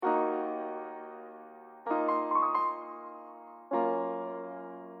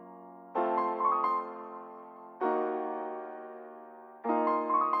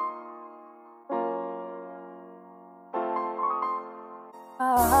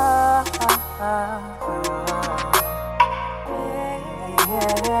Remember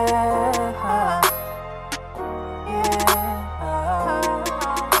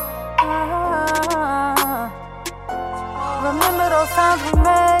those times we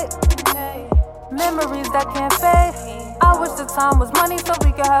made, memories that can't fade. I wish the time was money so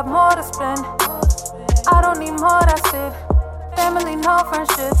we could have more to spend. I don't need more, that's it. Family, no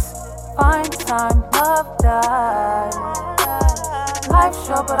friendships. Find time, love dies. Life's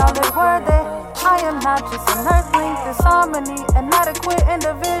short, but I live worthy. I am not just an earthling, disharmony, inadequate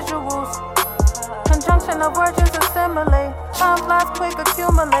individuals. Conjunction of words just assimilate. Time flies quick,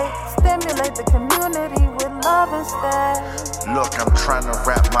 accumulate. Stimulate the community with love instead. Look, I'm trying to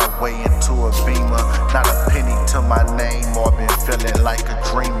wrap my way into a beamer. Not a penny to my name, or been feeling like a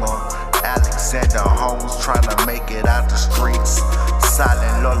dreamer. Alexander Holmes trying to make it out the streets.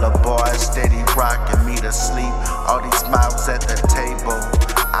 Silent lullaby, steady rocking me to sleep. All these mouths at the table,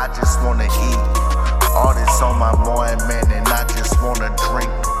 I just wanna eat. All this on my mind, man, and I just wanna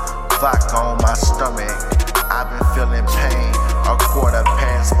drink. Vodka on my stomach, I've been feeling pain. A quarter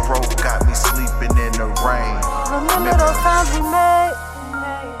past broke, got me sleeping in the rain. Remember those times we made,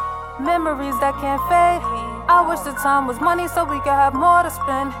 memories that can't fade. I wish the time was money so we could have more to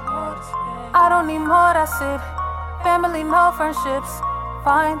spend. I don't need more, that's it. Family, no friendships.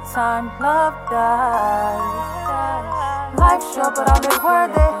 Find time, love dies. Life's short, but I live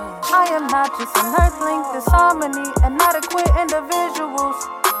worthy. I am not just an earthling, disharmony, inadequate individuals.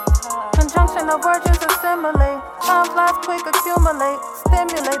 Conjunction of words just assimilate. Time flies quick, accumulate.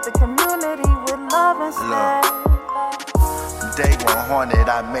 Stimulate the community with love instead. Day 100,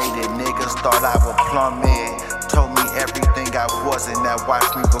 I made it. Niggas thought I would plumb in. Told me everything I wasn't, that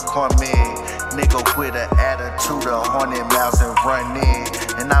watched me become it. Nigga with an attitude, 100 miles and run in.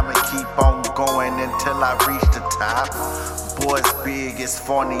 And I'ma keep on going until I reach the top. Boys big, it's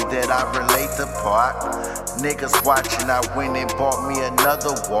funny that I relate the part. Niggas watching, I went and bought me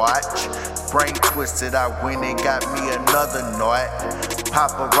another watch. Brain twisted, I went and got me another knot.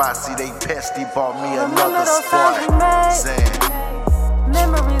 Paparazzi, they pesty, bought me another spot.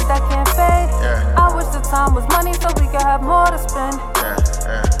 Memories that can't fade. Yeah. I wish the time was money so we could have more to spend.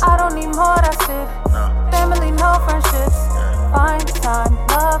 I don't need more, that's it. No. Family, no friendships. Find time,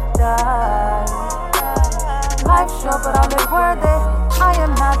 love dies. Life's short, but I live worthy. I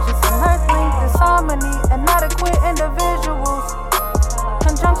am not just an earthling, disharmony, inadequate individuals.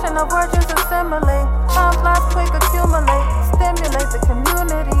 Conjunction of words just assimilate. Time flies quick, accumulate. Stimulate the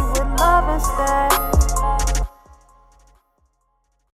community with love instead.